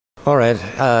All right.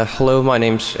 Hello, my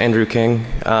name's Andrew King.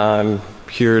 I'm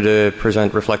here to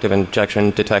present reflective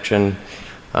injection detection.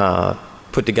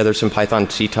 Put together some Python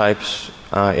C types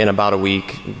in about a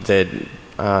week that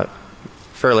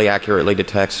fairly accurately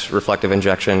detects reflective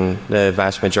injection the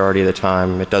vast majority of the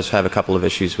time. It does have a couple of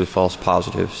issues with false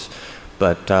positives,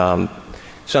 but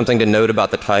something to note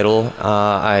about the title,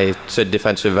 I said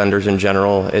defensive vendors in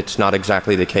general. It's not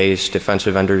exactly the case.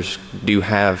 Defensive vendors do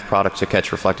have products that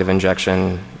catch reflective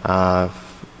injection.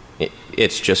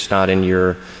 It's just not in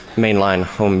your mainline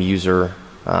home user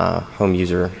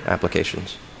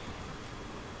applications.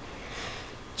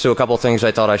 So a couple things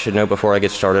I thought I should know before I get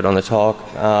started on the talk.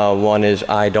 One is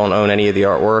I don't own any of the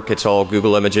artwork. It's all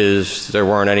Google images. There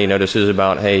weren't any notices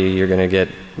about, hey, you're going to get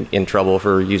in trouble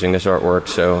for using this artwork,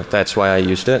 so that's why I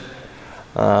used it.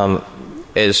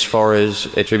 As far as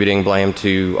attributing blame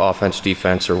to offense,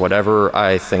 defense, or whatever,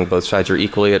 I think both sides are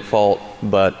equally at fault,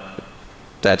 but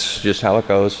that's just how it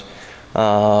goes.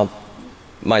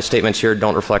 My statements here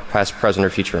don't reflect past, present, or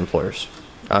future employers,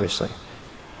 obviously.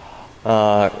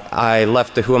 I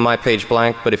left the Who Am I page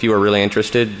blank, but if you were really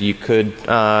interested, you could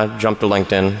jump to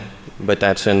LinkedIn, but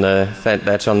that's in the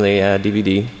that's on the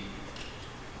DVD.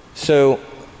 So,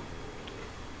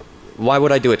 why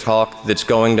would I do a talk that's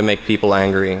going to make people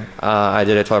angry? I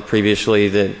did a talk previously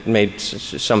that made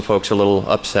some folks a little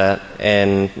upset,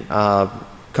 and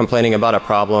complaining about a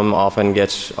problem often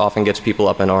gets people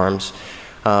up in arms.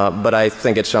 But I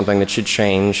think it's something that should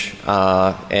change,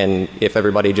 and if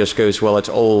everybody just goes, well, it's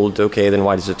old, okay, then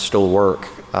why does it still work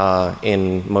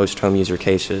in most home user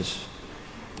cases?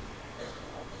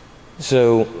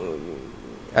 So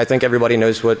I think everybody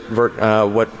knows what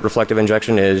reflective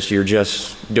injection is. You're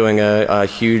just doing a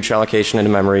huge allocation into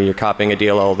memory, you're copying a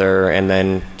DLL there, and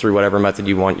then through whatever method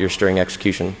you want, you're steering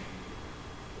execution.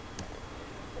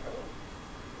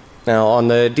 Now, on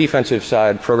the defensive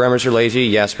side, programmers are lazy,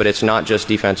 yes, but it's not just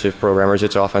defensive programmers,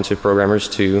 it's offensive programmers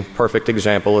too. Perfect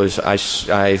example is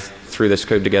I threw this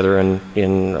code together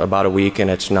in about a week, and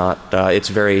it's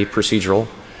very procedural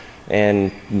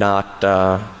and not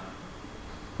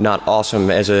awesome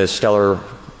as a stellar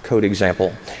code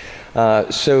example.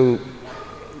 So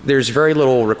there's very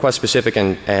little request specific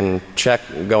and check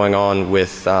going on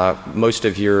with most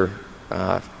of your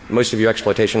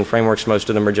exploitation frameworks. Most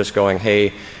of them are just going,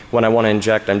 hey, when I want to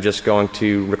inject, I'm just going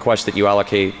to request that you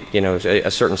allocate,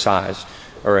 a certain size,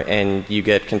 and you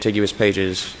get contiguous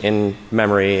pages in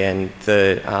memory, and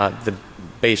the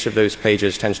base of those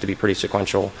pages tends to be pretty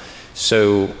sequential.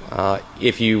 So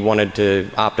if you wanted to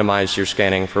optimize your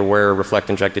scanning for where reflect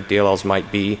injected DLLs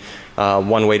might be,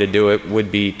 one way to do it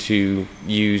would be to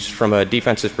use, from a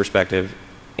defensive perspective,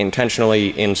 intentionally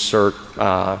insert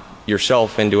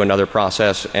yourself into another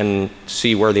process and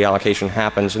see where the allocation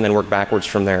happens, and then work backwards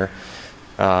from there,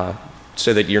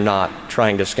 so that you're not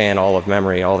trying to scan all of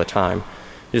memory all the time.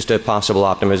 Just a possible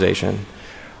optimization.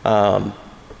 Let's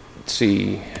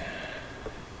see.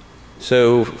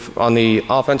 So on the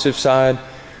offensive side,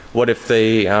 what if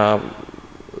they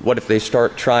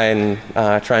start trying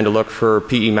to look for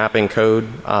PE mapping code?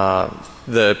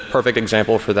 The perfect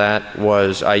example for that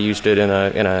was I used it in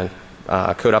a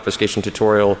code obfuscation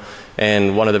tutorial,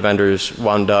 and one of the vendors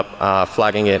wound up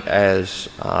flagging it as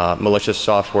malicious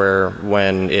software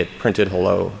when it printed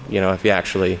hello, if you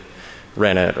actually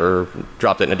ran it or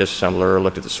dropped it in a disassembler or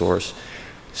looked at the source.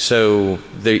 So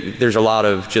there's a lot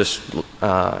of just,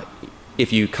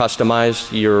 if you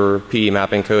customized your PE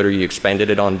mapping code or you expanded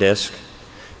it on disk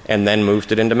and then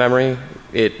moved it into memory,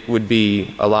 it would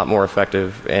be a lot more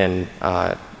effective, and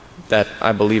that,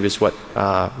 I believe, is what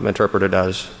Interpreter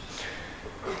does.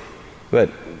 But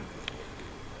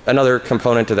another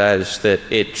component to that is that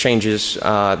it changes,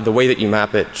 the way that you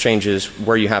map it changes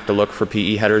where you have to look for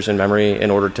PE headers in memory in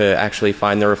order to actually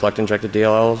find the reflect injected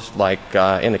DLLs. Like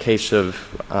in the case of,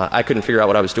 I couldn't figure out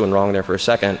what I was doing wrong there for a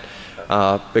second,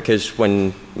 because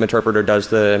when Interpreter does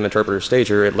the Interpreter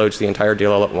stager, it loads the entire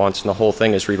DLL at once, and the whole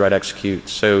thing is read write execute.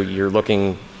 So you're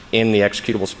looking in the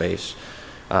executable space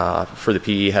for the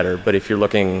PE header. But if you're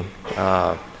looking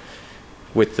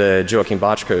with the Joachim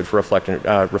Botch code for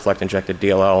reflect injected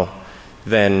DLL,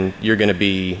 then you're going to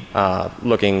be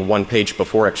looking one page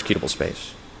before executable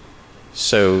space.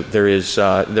 So there is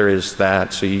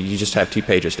that. So you just have 2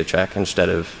 pages to check instead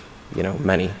of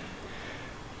many.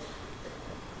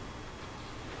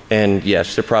 And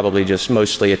yes, they're probably just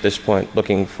mostly at this point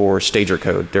looking for stager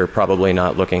code. They're probably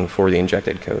not looking for the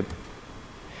injected code.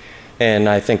 And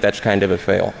I think that's kind of a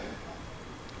fail.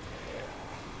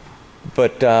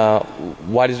 But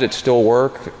why does it still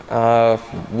work?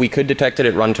 We could detect it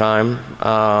at runtime.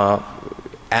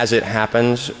 as it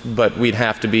happens, but we'd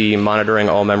have to be monitoring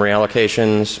all memory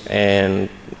allocations, and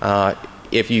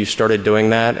if you started doing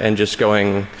that and just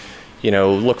going,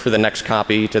 look for the next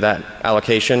copy to that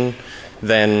allocation,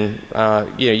 then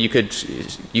you could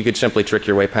simply trick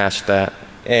your way past that.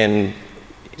 And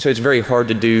so it's very hard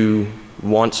to do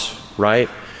once, right?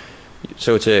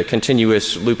 So it's a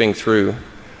continuous looping through.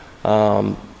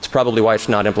 It's probably why it's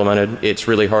not implemented. It's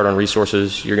really hard on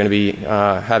resources. You're going to be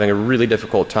having a really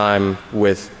difficult time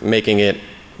with making it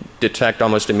detect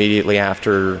almost immediately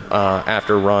after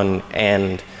run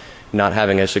and not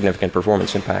having a significant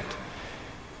performance impact.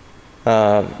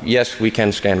 Yes, we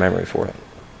can scan memory for it.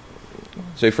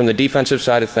 So from the defensive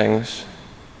side of things,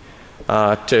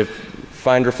 to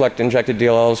find reflect injected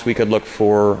DLLs, we could look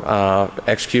for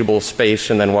executable space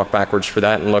and then walk backwards for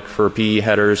that and look for PE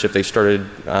headers. If they started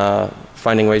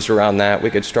finding ways around that,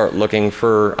 we could start looking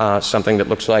for something that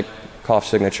looks like cough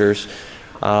signatures.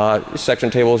 Section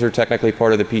tables are technically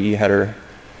part of the PE header.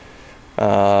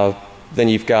 Then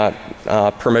you've got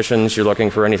permissions. You're looking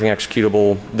for anything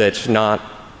executable that's not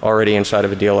already inside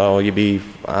of a DLL. You'd be,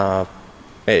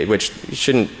 which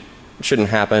shouldn't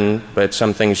happen, but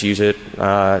some things use it.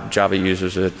 Java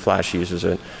uses it, Flash uses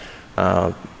it,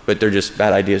 but they're just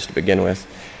bad ideas to begin with.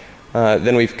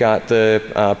 Then we've got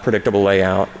the predictable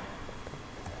layout.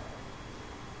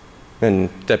 And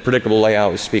that predictable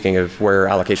layout is speaking of where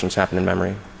allocations happen in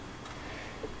memory.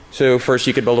 So first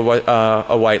you could build a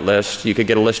whitelist. You could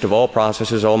get a list of all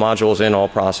processes, all modules in all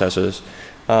processes.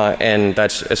 And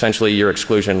that's essentially your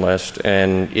exclusion list.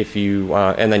 And if you,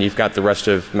 and then you've got the rest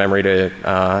of memory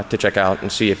to check out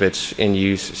and see if it's in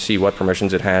use, see what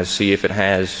permissions it has, see if it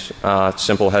has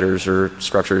simple headers or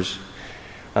structures.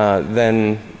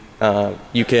 Then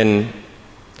you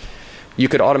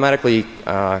could automatically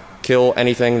kill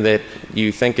anything that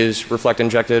you think is reflect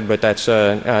injected, but that's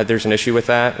there's an issue with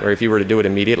that. Or if you were to do it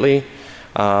immediately,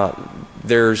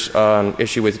 there's an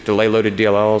issue with delay loaded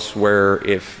DLLs where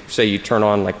if, say, you turn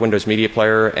on like Windows Media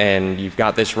Player and you've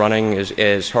got this running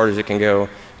as hard as it can go,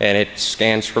 and it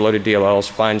scans for loaded DLLs,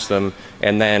 finds them,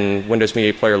 and then Windows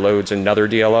Media Player loads another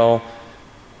DLL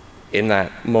in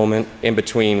that moment in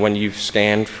between when you've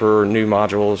scanned for new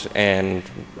modules and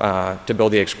to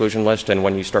build the exclusion list and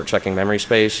when you start checking memory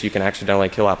space, you can accidentally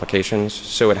kill applications.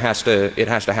 So it has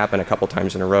to happen a couple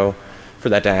times in a row for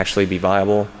that to actually be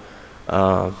viable.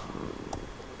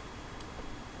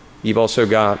 You've also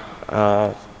got,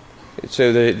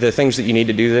 so the things that you need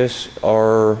to do this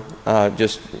are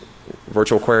just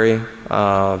virtual query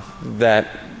that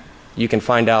you can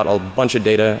find out a bunch of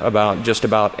data about just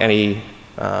about any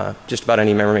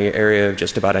memory area of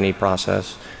just about any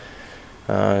process.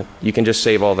 You can just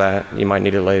save all that. You might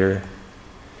need it later.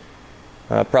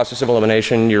 Process of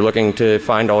elimination, you're looking to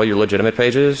find all your legitimate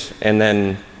pages and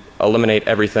then eliminate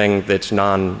everything that's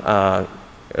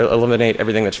eliminate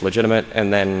everything that's legitimate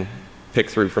and then pick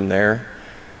through from there.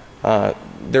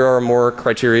 There are more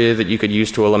criteria that you could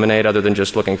use to eliminate other than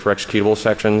just looking for executable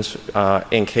sections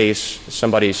in case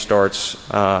somebody starts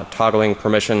toggling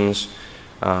permissions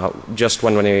just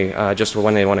when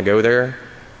they want to go there.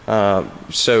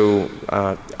 So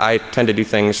I tend to do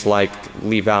things like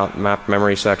leave out mapped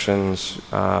memory sections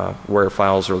where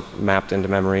files are mapped into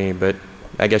memory, but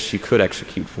I guess you could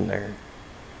execute from there.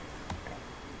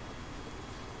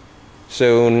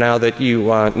 So now that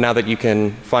you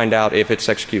can find out if it's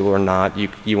executable or not,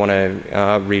 you want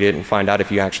to read it and find out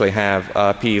if you actually have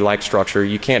a PE-like structure.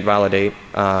 You can't validate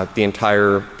the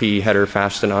entire PE header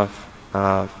fast enough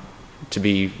to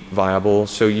be viable.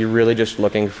 So you're really just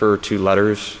looking for 2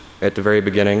 letters at the very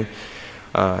beginning,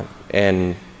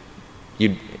 and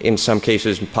you, in some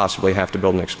cases, possibly have to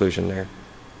build an exclusion there.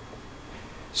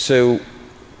 So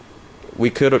we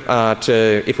could,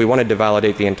 if we wanted to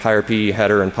validate the entire PE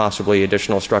header and possibly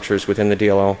additional structures within the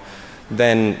DLL,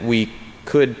 then we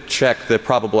could check the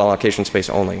probable allocation space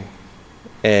only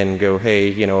and go, hey,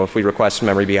 if we request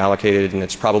memory be allocated and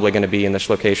it's probably going to be in this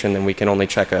location, then we can only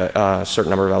check a certain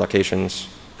number of allocations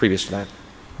previous to that,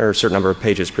 or a certain number of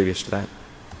pages previous to that.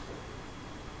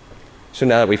 So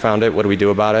now that we found it, what do we do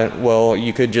about it? Well,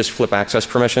 you could just flip access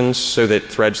permissions so that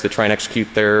threads that try and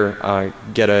execute there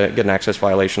get an access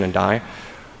violation and die.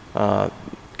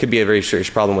 Could be a very serious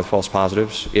problem with false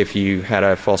positives if you had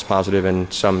a false positive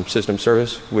in some system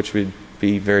service, which would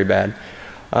be very bad.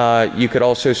 You could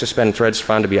also suspend threads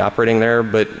found to be operating there,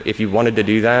 but if you wanted to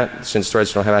do that, since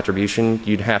threads don't have attribution,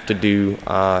 you'd have to do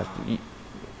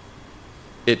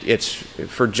it's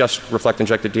for just reflect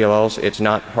injected DLLs, it's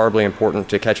not horribly important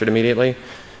to catch it immediately.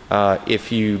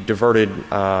 If you diverted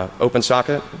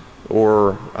OpenSocket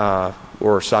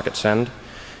or socket send,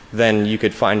 then you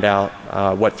could find out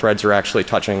what threads are actually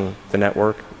touching the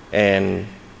network, and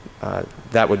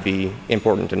that would be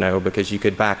important to know because you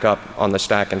could back up on the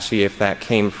stack and see if that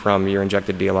came from your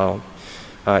injected DLL.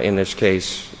 In this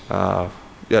case, a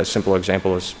simple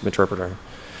example is Meterpreter.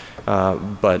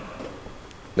 But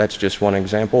that's just one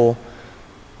example.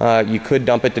 You could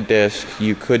dump it to disk.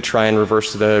 You could try and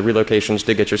reverse the relocations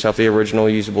to get yourself the original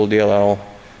usable DLL.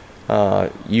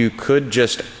 You could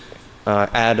just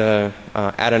add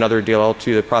another DLL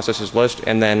to the processes list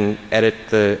and then edit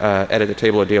the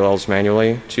table of DLLs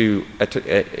manually to,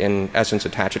 in essence,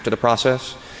 attach it to the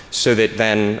process so that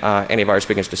then antivirus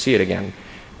begins to see it again.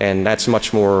 And that's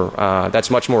much more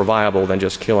viable than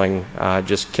just killing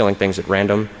things at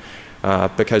random.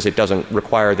 Because it doesn't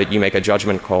require that you make a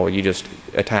judgment call. You just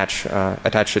attach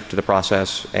it to the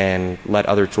process and let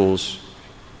other tools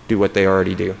do what they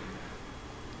already do.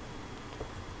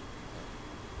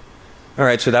 All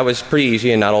right, so that was pretty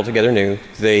easy and not altogether new.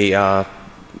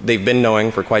 They've been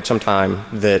knowing for quite some time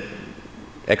that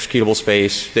executable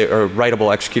space, or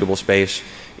writable executable space,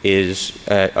 is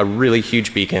a really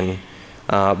huge beacon,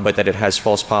 but that it has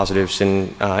false positives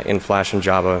in Flash and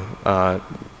Java.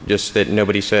 Just that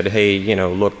nobody said, hey, you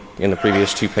know, look in the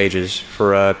previous 2 pages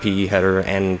for a PE header,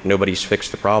 and nobody's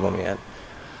fixed the problem yet.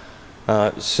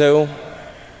 So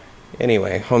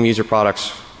anyway, home user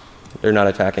products, they're not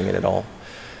attacking it at all.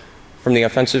 From the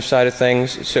offensive side of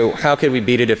things, so how could we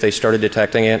beat it if they started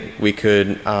detecting it? We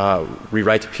could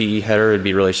rewrite the PE header. It'd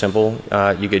be really simple.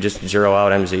 You could just zero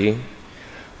out MZ.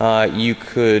 You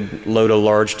could load a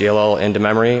large DLL into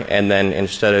memory, and then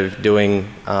instead of doing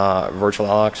virtual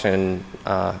allocs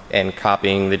and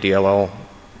copying the DLL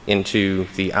into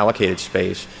the allocated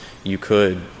space, you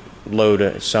could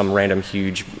load some random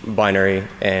huge binary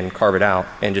and carve it out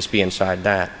and just be inside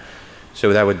that.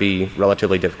 So that would be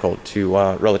relatively difficult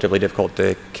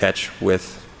to catch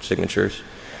with signatures.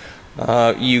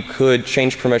 You could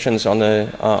change permissions on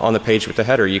the page with the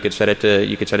header. You could set it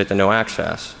to no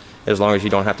access. As long as you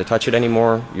don't have to touch it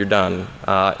anymore, you're done.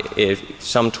 If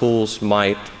some tools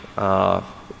might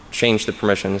change the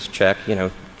permissions, change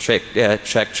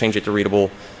it to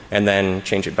readable, and then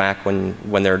change it back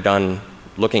when they're done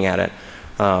looking at it.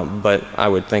 But I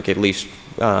would think at least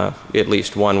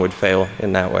one would fail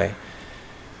in that way.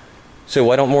 So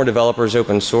why don't more developers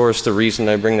open source? The reason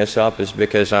I bring this up is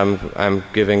because I'm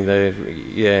giving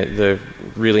the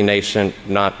really nascent,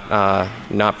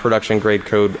 not production grade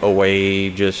code away.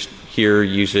 Just here,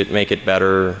 use it, make it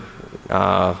better.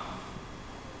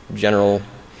 General,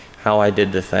 how I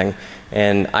did the thing,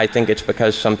 and I think it's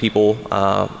because some people,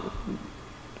 a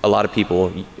lot of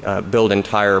people, build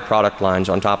entire product lines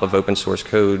on top of open source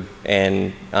code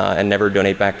and never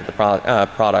donate back to the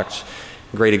products.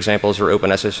 Great examples are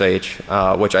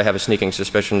OpenSSH, which I have a sneaking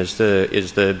suspicion is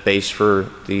the base for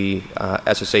the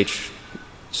SSH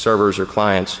servers or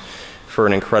clients for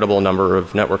an incredible number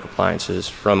of network appliances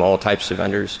from all types of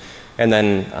vendors. And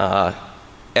then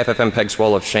FFmpeg's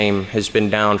Wall of Shame has been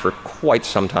down for quite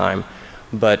some time,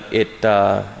 but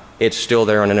it's still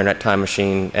there on Internet Time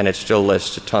Machine, and it still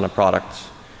lists a ton of products.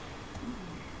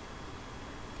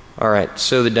 All right,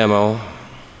 so the demo.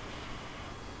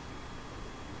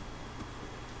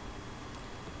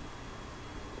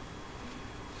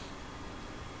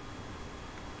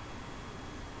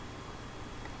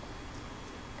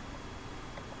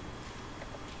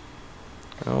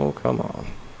 Oh, come on.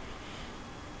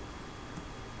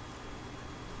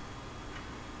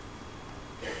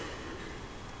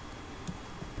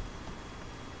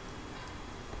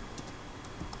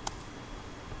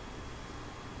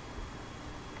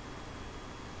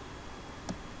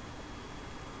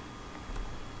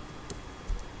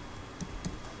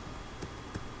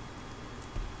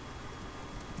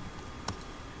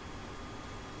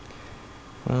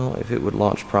 Well, if it would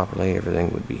launch properly,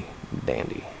 everything would be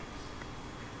dandy.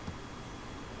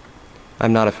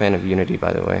 I'm not a fan of Unity,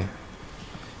 by the way.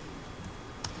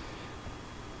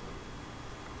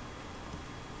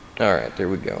 All right, there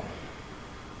we go.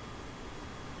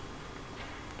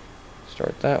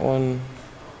 Start that one.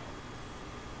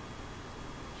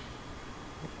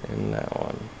 And that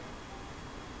one.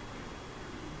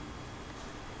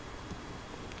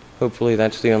 Hopefully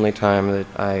that's the only time that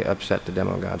I upset the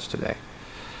demo gods today.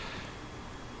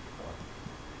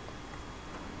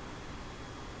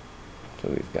 So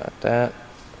we've got that.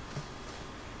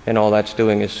 And all that's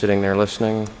doing is sitting there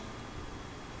listening.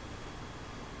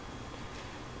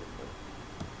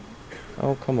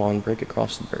 Oh, come on, break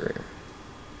across the barrier.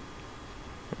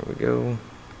 There we go.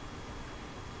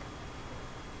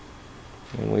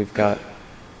 And we've got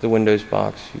the Windows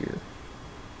box here.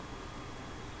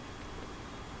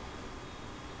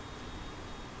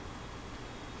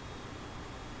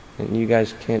 And you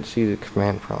guys can't see the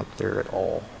command prompt there at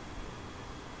all.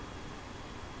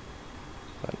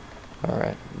 But, all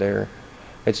right, there.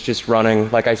 It's just running.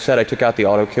 Like I said, I took out the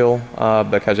auto kill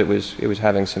because it was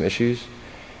having some issues.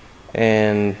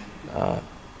 And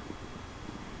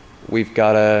we've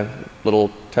got a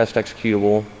little test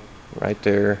executable right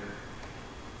there.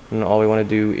 And all we want to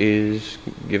do is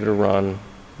give it a run.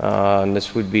 And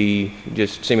this would be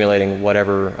just simulating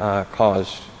whatever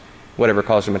caused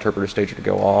the interpreter stager to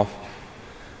go off.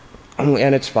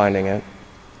 And it's finding it.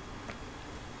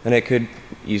 And it could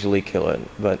easily kill it,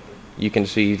 but you can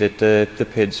see that the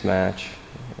PIDs match.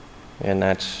 And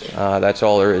that's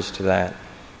all there is to that.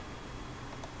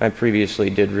 I previously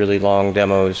did really long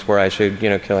demos where I showed,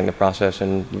 killing the process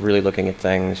and really looking at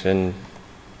things, and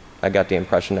I got the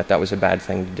impression that that was a bad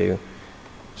thing to do.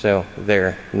 So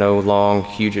there, no long,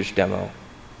 huge-ish demo.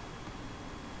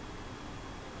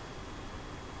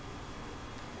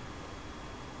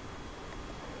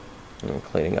 I'm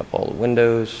cleaning up all the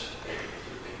windows.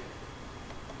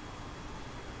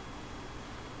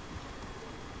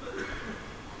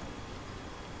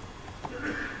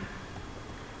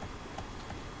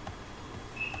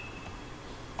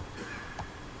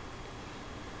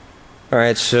 All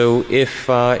right, so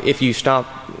if you stop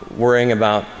worrying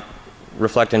about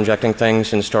reflect injecting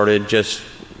things and started just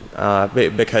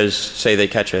because, say, they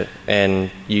catch it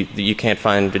and you can't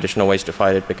find additional ways to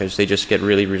fight it because they just get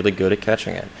really, really good at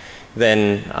catching it,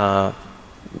 then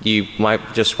you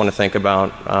might just want to think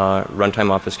about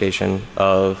runtime obfuscation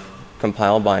of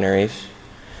compiled binaries.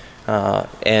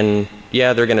 And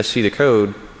yeah, they're going to see the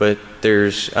code, but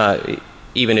there's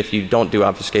even if you don't do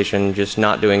obfuscation, just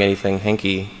not doing anything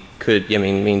hinky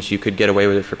means you could get away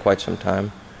with it for quite some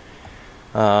time.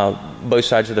 Both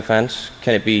sides of the fence,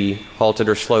 can it be halted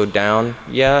or slowed down?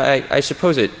 Yeah, I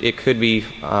suppose it could be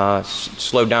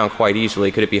slowed down quite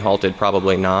easily. Could it be halted?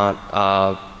 Probably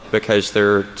not, because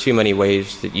there are too many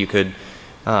ways that you could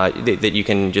that you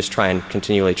can just try and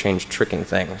continually change tricking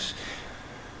things.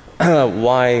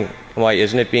 Why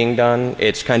isn't it being done?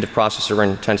 It's kind of processor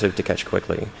intensive to catch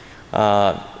quickly.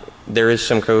 There is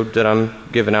some code that I'm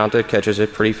giving out that catches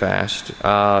it pretty fast.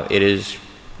 It is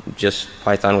just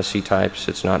Python with C types.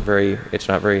 It's not very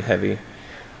heavy.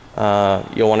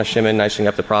 You'll want to shim in nicing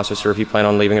up the processor if you plan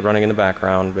on leaving it running in the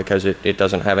background, because it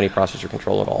doesn't have any processor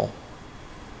control at all.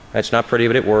 It's not pretty,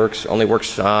 but it works.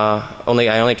 I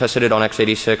only tested it on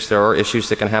x86. There are issues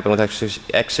that can happen with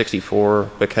x64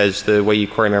 because the way you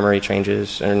query memory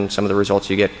changes and some of the results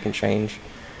you get can change.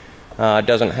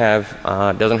 Doesn't have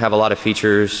a lot of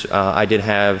features. I did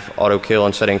have auto kill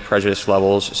and setting prejudice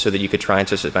levels so that you could try and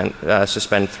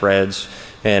suspend threads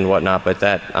and whatnot, but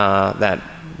that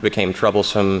became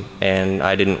troublesome, and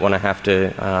I didn't want to have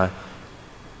to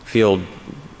field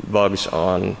bugs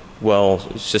on, well,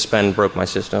 suspend broke my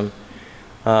system.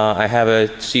 I have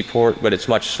a C port, but it's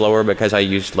much slower because I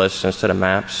used lists instead of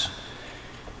maps.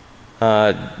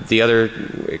 The other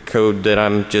code that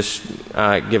I'm just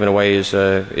giving away is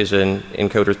an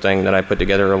encoder thing that I put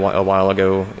together a while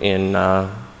ago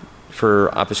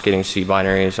for obfuscating C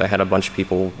binaries. I had a bunch of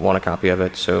people want a copy of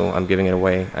it, so I'm giving it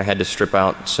away. I had to strip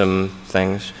out some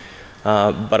things,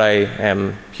 but I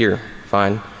am here,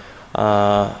 fine.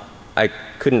 I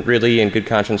couldn't really, in good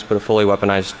conscience, put a fully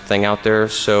weaponized thing out there,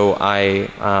 so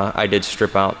I did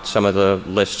strip out some of the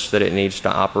lists that it needs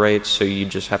to operate, so you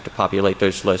just have to populate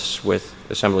those lists with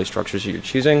assembly structures that you're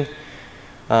choosing.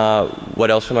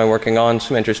 What else am I working on?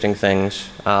 Some interesting things.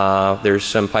 There's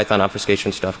some Python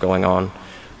obfuscation stuff going on,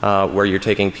 where you're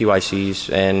taking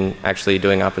PYCs and actually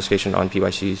doing obfuscation on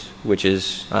PYCs, which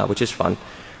is fun.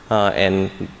 And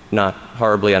not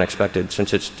horribly unexpected,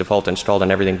 since it's default installed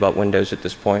on everything but Windows at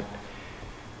this point.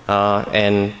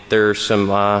 And there's some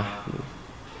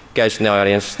guys in the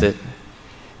audience that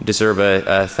deserve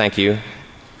a thank you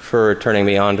for turning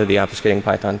me on to the obfuscating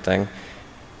Python thing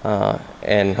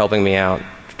and helping me out,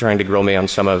 trying to grill me on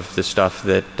some of the stuff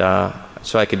that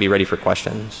so I could be ready for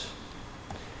questions.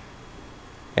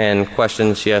 And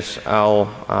questions, yes,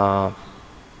 I'll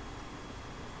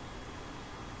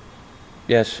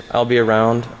be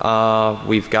around.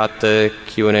 We've got the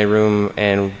Q&A room,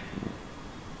 and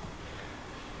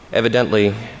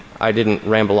evidently I didn't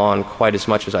ramble on quite as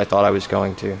much as I thought I was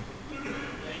going to.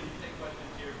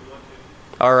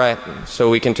 All right, so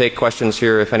we can take questions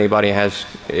here if anybody has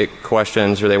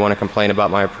questions, or they want to complain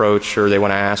about my approach, or they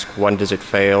want to ask when does it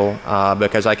fail,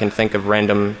 because I can think of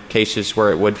random cases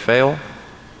where it would fail.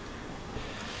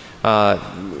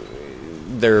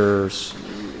 There's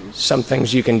some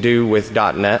things you can do with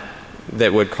 .NET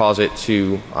that would cause it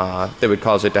to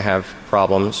have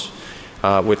problems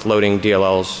with loading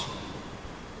DLLs.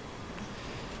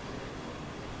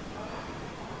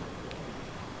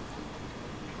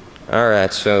 All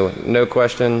right, so no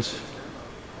questions.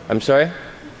 I'm sorry?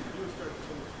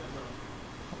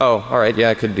 Oh, all right, yeah,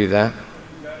 I could do that.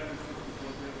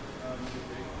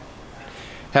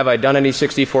 Have I done any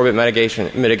 64-bit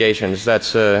mitigations?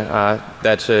 That's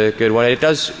a good one. It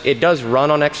does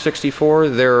run on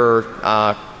x64. There are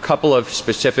a couple of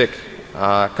specific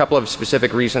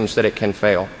reasons that it can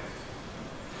fail,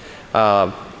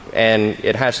 and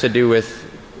it has to do with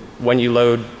when you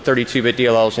load 32-bit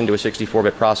DLLs into a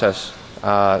 64-bit process,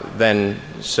 then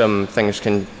some things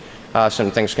can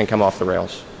come off the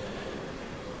rails.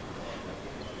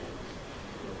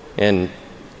 And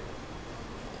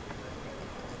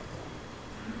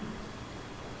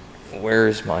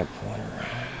where's my pointer?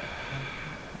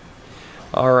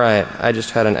 All right, I just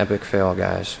had an epic fail,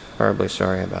 guys. Horribly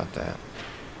sorry about that.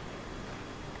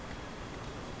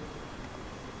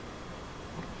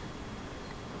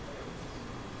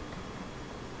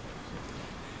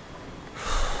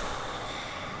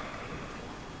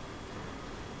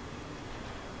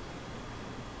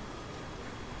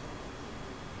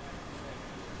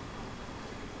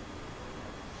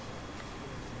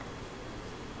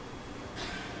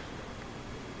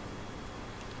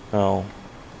 Oh,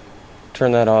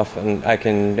 turn that off, and I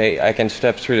can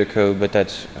step through the code, but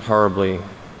that's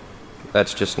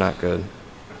just not good.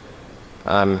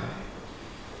 I'm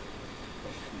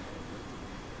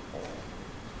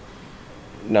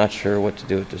not sure what to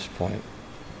do at this point.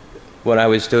 When I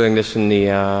was doing this in the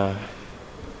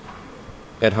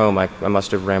at home, I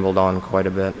must have rambled on quite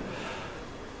a bit,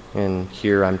 and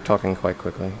here I'm talking quite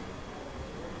quickly.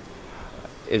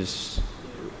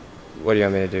 What do you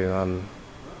want me to do?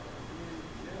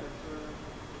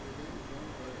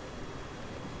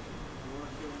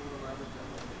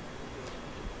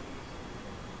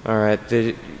 All right.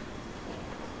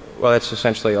 Well, that's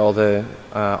essentially all the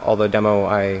demo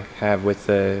I have with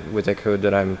the code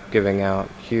that I'm giving out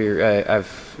here.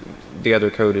 The other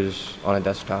code is on a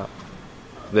desktop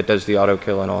that does the auto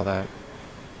kill and all that.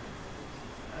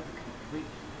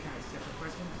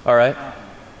 All right.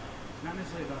 Not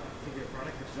necessarily about the particular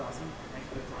product, which is awesome. Thanks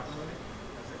for talking about it.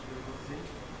 That's actually really cool to see.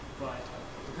 But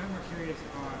we're kind of more curious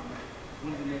on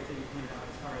one of the notes that you pointed out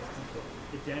as far as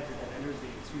the devs or the vendors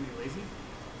being extremely lazy.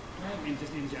 Right? And just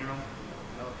in general,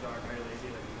 developers are very lazy.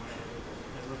 Like we want to do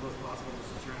as little as possible just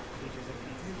to turn out the features that we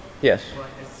need to. Yes. But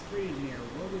as a security engineer,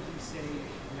 what would you say if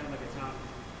you had like a top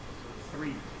 3,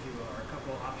 if you will, or a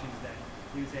couple options that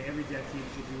you would say every dev team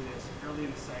should do this early in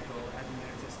the cycle, at the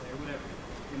unit test layer, whatever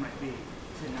it might be,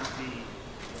 to not be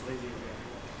as lazy as we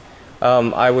are?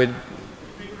 I would.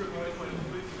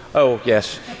 Oh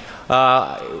yes.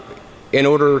 In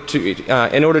order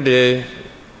to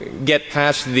get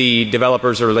past the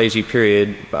developers are lazy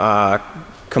period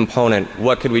component,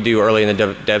 what could we do early in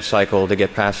the dev cycle to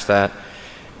get past that,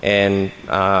 and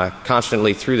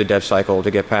constantly through the dev cycle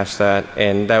to get past that?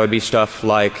 And that would be stuff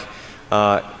like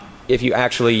if you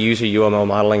actually use a UML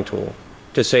modeling tool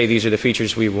to say these are the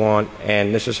features we want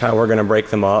and this is how we're going to break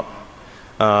them up,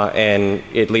 and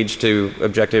it leads to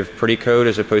objective pretty code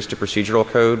as opposed to procedural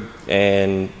code,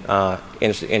 and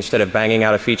instead of banging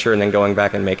out a feature and then going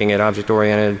back and making it object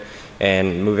oriented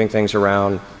and moving things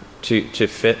around to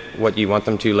fit what you want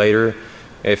them to later,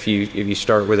 if you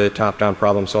start with a top-down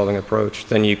problem solving approach,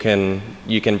 then you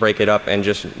can break it up and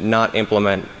just not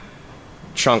implement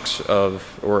chunks or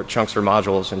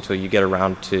modules until you get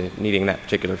around to needing that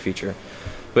particular feature.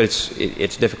 But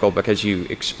it's difficult because you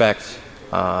expect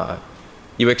to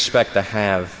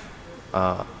have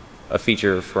a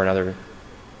feature for another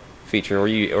feature,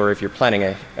 or if you're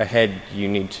planning ahead, you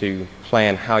need to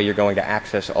plan how you're going to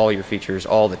access all your features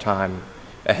all the time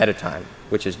ahead of time,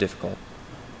 which is difficult.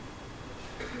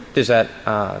 Does that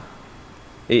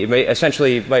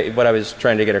essentially what I was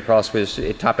trying to get across was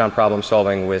top-down problem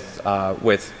solving with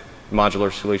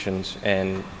modular solutions,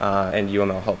 and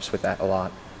UML helps with that a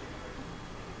lot.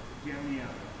 Do you have any,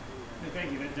 no,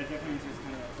 thank you, that definitely answers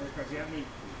kind of the first part. Do you have any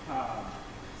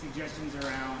suggestions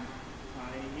around,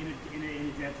 in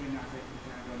a dev team, not that you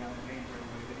kind of go down the vein for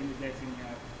everybody, but in the dev team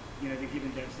you have the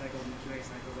given dev cycle and the QA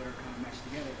cycle that are kind of meshed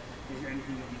together. Is there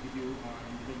anything that you could do on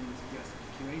the suggest the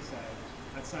QA side,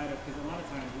 outside of, because a lot of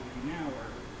times what we do now,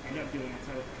 or end up doing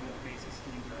outside of kind of the basic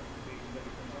schemes or applications that we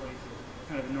put in place, or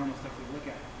kind of the normal stuff we look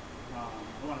at,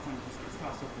 a lot of times it just gets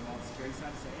tossed over the wall to the security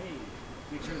side to say, hey,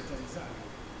 make sure this doesn't suck.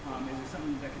 Is there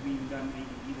something that could be done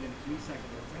even in the QE cycle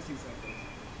or testing cycles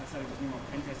outside of just normal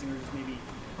pen testing, or just maybe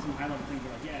some high-level things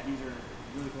like, yeah, these are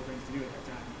really cool things to do at that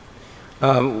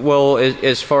time? Well,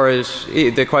 as far as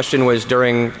the question was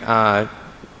during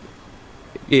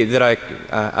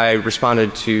I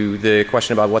responded to the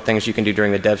question about what things you can do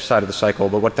during the dev side of the cycle,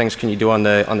 but what things can you do on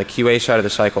the QA side of the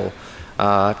cycle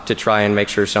to try and make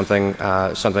sure something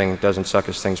doesn't suck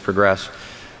as things progress.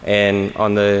 And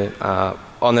on the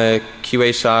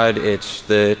QA side, it's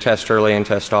the test early and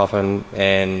test often,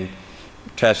 and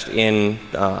test in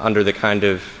under the kind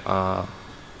of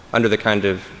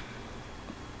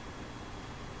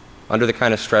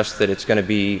stress that it's going to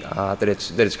be that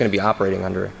it's going to be operating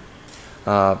under.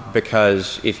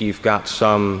 Because if you've got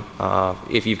some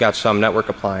network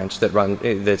appliance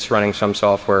that's running some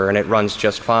software and it runs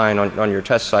just fine on your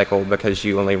test cycle because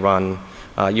you only run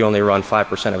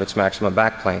 5% of its maximum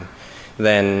backplane,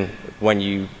 then when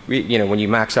you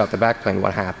max out the backplane,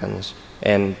 what happens?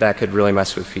 And that could really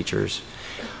mess with features.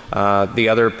 The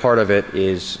other part of it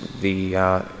is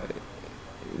that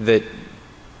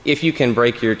if you can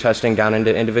break your testing down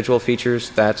into individual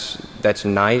features, that's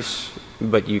nice.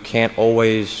 But you can't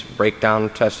always break down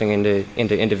testing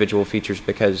into individual features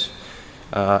because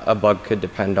a bug could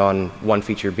depend on one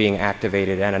feature being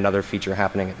activated and another feature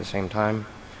happening at the same time.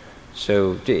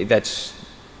 So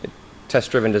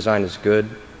test-driven design is good,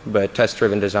 but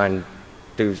test-driven design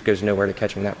goes nowhere to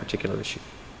catching that particular issue.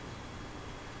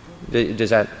 Does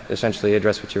that essentially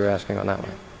address what you were asking on that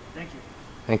one? Thank you.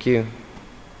 Thank you.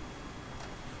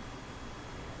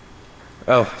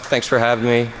 Oh, thanks for having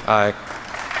me.